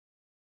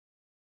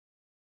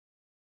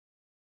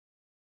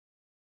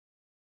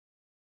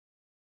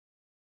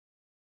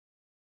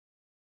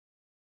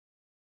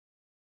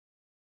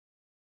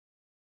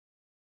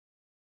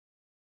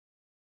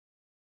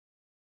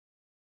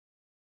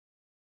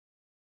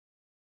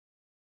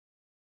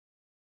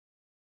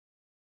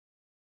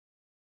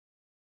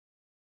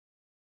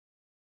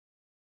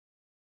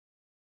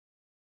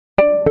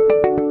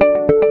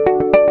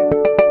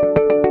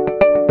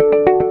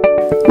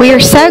We are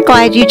so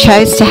glad you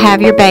chose to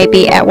have your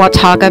baby at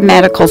Watauga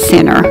Medical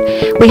Center.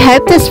 We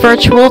hope this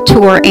virtual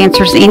tour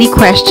answers any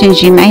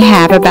questions you may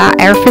have about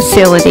our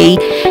facility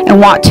and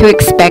what to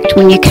expect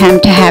when you come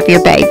to have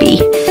your baby.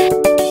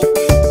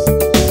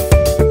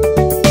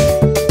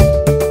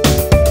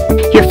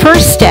 Your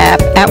first step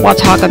at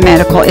Watauga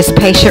Medical is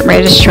patient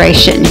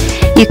registration.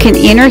 You can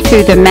enter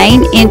through the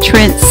main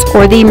entrance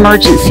or the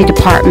emergency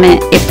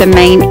department if the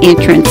main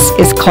entrance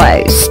is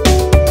closed.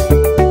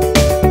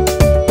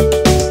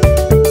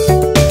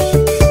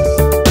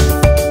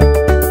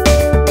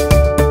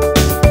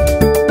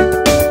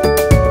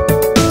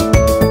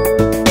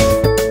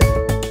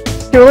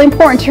 It's really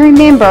important to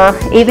remember,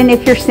 even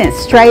if you're sent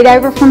straight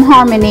over from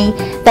Harmony,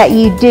 that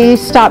you do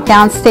stop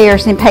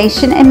downstairs in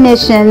patient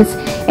admissions,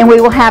 and we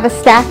will have a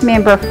staff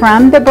member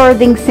from the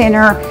birthing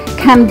center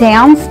come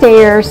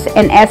downstairs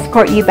and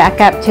escort you back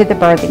up to the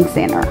birthing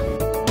center.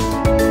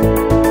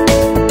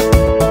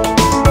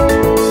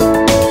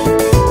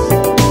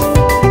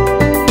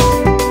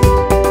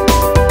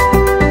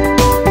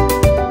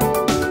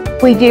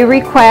 We do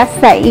request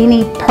that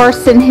any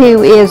person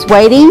who is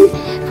waiting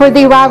for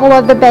the arrival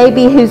of the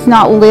baby, who's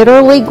not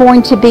literally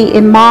going to be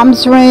in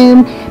mom's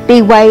room,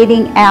 be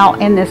waiting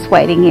out in this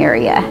waiting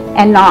area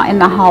and not in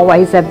the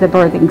hallways of the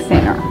birthing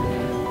center.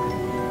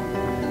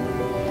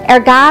 Our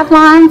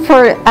guideline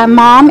for a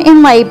mom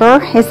in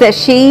labor is that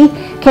she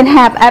can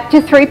have up to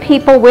 3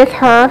 people with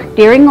her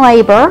during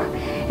labor,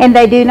 and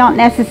they do not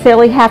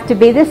necessarily have to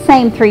be the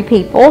same 3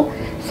 people,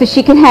 so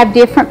she can have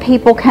different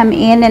people come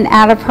in and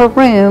out of her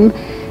room.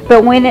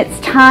 But when it's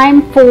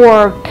time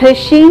for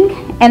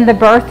pushing and the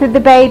birth of the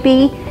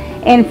baby,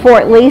 and for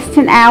at least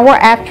an hour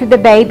after the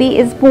baby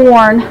is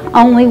born,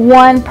 only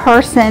one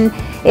person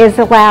is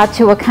allowed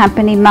to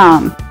accompany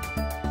mom.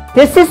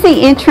 This is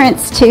the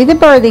entrance to the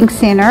birthing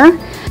center.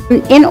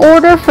 In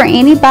order for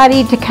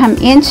anybody to come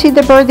into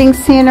the birthing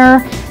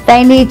center,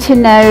 they need to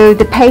know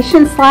the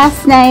patient's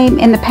last name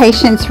and the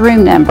patient's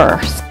room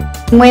numbers.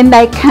 When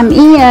they come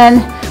in,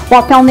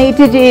 what they'll need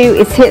to do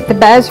is hit the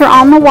buzzer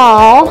on the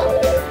wall,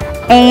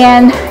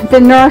 and the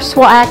nurse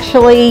will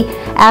actually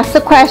ask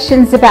the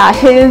questions about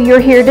who you're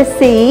here to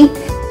see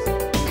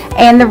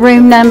and the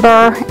room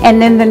number,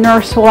 and then the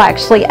nurse will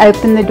actually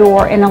open the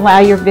door and allow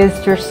your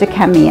visitors to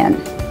come in.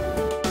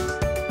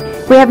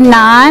 We have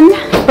 9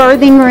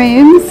 birthing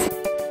rooms.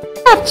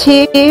 We have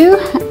 2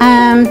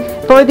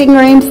 birthing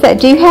rooms that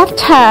do have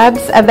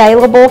tubs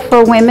available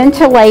for women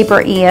to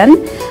labor in.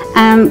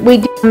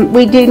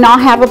 We do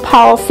not have a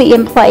policy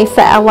in place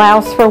that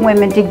allows for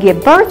women to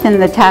give birth in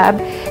the tub,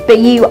 but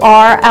you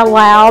are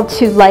allowed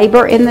to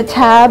labor in the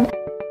tub.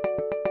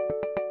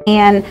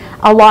 And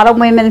a lot of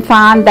women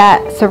find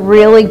that's a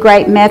really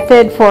great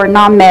method for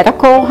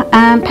non-medical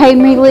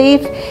pain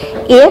relief.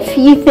 If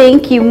you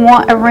think you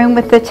want a room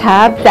with a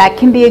tub, that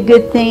can be a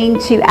good thing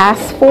to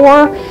ask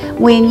for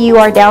when you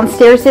are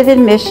downstairs at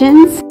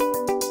admissions.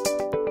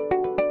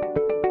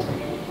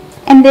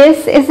 And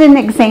this is an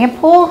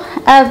example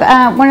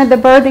of one of the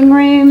birthing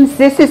rooms.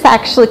 This is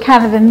actually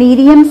kind of a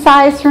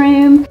medium-sized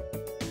room.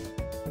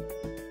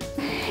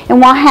 And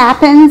what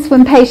happens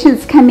when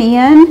patients come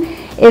in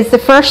is the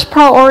first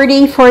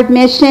priority for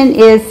admission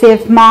is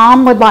if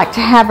mom would like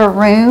to have a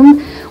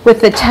room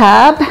with a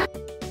tub.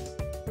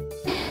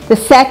 The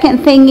second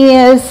thing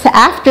is,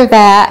 after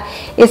that,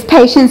 is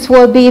patients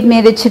will be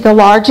admitted to the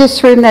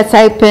largest room that's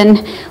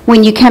open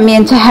when you come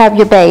in to have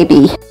your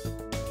baby.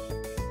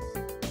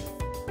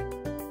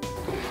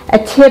 A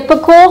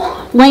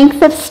typical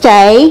length of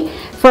stay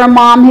for a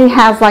mom who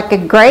has like a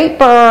great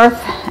birth,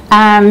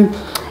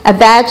 a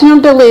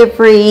vaginal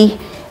delivery,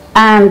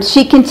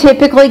 she can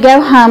typically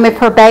go home if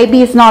her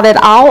baby is not at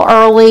all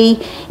early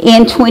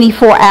in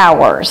 24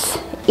 hours.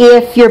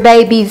 If your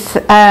baby's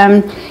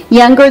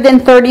younger than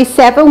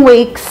 37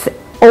 weeks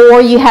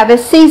or you have a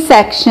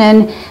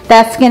C-section,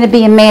 that's going to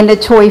be a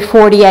mandatory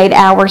 48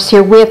 hours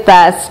here with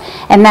us,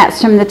 and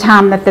that's from the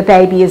time that the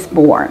baby is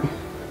born.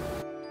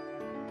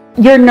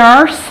 Your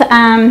nurse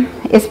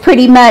is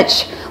pretty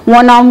much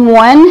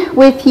one-on-one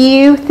with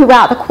you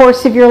throughout the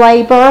course of your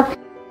labor.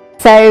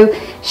 So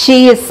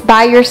she is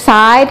by your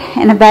side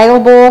and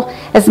available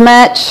as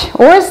much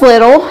or as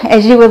little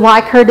as you would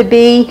like her to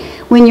be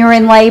when you're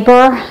in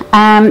labor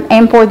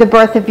and for the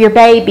birth of your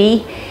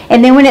baby.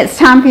 And then when it's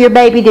time for your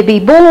baby to be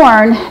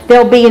born,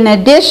 there'll be an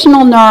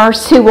additional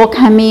nurse who will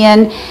come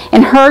in,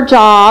 and her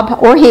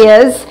job, or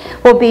his,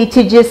 will be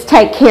to just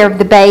take care of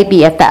the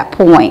baby at that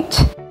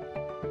point.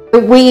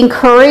 We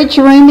encourage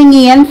rooming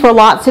in for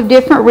lots of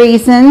different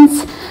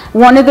reasons.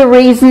 One of the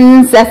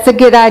reasons that's a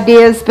good idea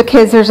is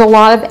because there's a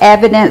lot of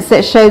evidence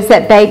that shows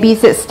that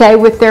babies that stay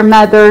with their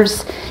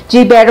mothers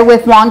do better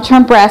with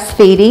long-term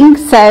breastfeeding.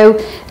 So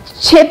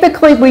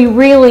typically we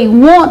really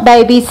want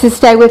babies to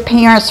stay with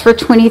parents for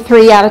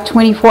 23 out of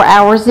 24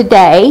 hours a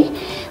day.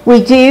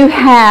 We do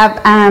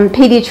have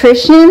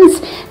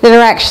pediatricians that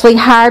are actually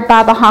hired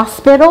by the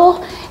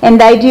hospital, and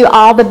they do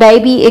all the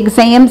baby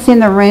exams in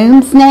the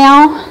rooms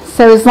now.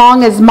 So as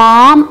long as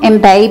mom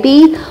and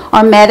baby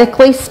are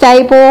medically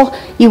stable,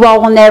 you all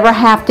will never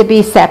have to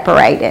be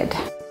separated.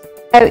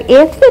 So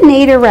if the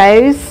need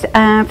arose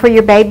for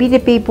your baby to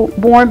be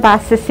born by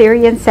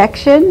cesarean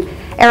section,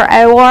 our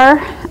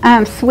OR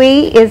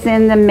suite is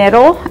in the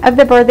middle of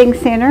the birthing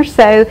center,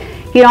 so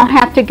you don't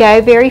have to go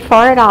very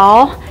far at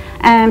all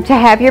to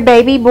have your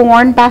baby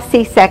born by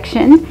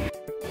C-section.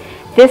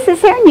 This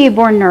is our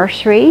newborn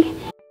nursery.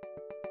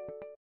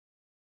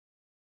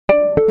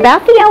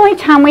 About the only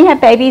time we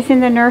have babies in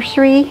the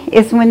nursery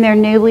is when they're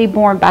newly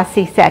born by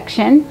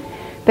C-section,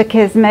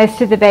 because most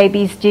of the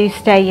babies do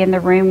stay in the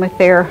room with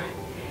their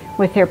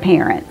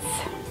parents.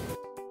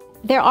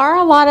 There are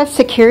a lot of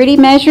security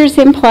measures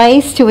in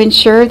place to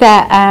ensure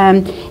that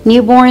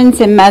newborns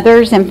and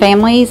mothers and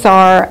families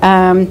are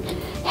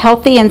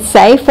healthy and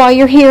safe while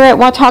you're here at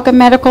Watauga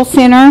Medical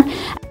Center.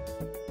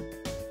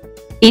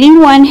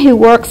 Anyone who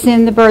works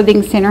in the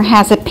birthing center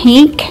has a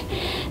pink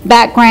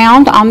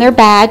background on their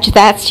badge.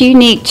 That's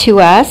unique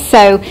to us,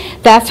 so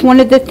that's one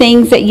of the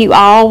things that you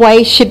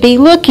always should be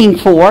looking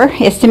for,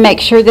 is to make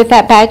sure that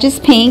that badge is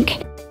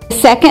pink. The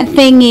second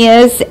thing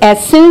is,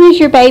 as soon as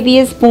your baby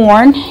is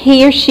born,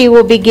 he or she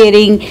will be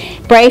getting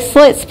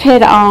bracelets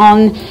put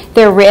on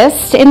their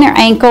wrist and their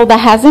ankle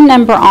that has a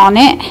number on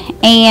it,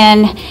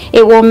 and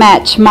it will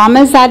match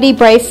mama's ID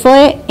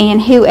bracelet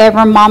and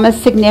whoever mama's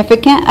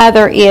significant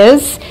other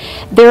is.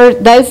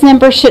 Those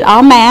numbers should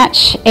all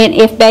match, and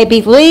if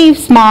baby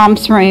leaves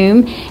mom's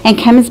room and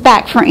comes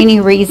back for any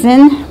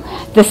reason,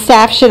 the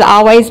staff should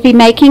always be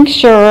making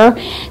sure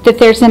that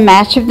there's a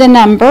match of the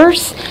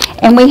numbers.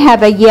 And we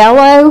have a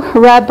yellow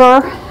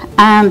rubber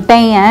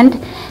band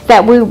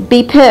that will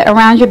be put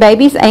around your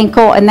baby's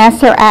ankle, and that's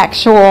their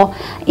actual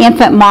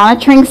infant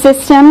monitoring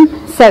system.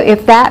 So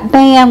if that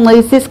band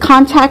loses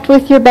contact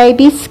with your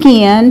baby's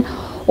skin,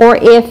 or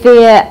if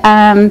it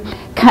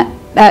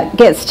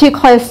gets too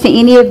close to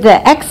any of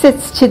the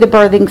exits to the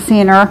birthing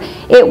center,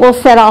 it will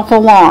set off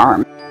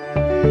alarm.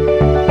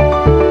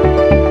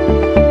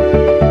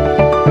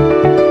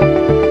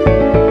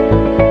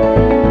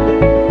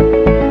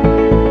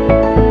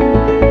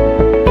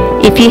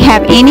 If you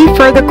have any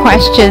further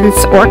questions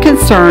or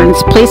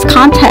concerns, please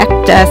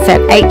contact us at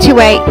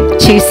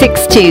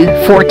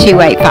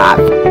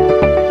 828-262-4285.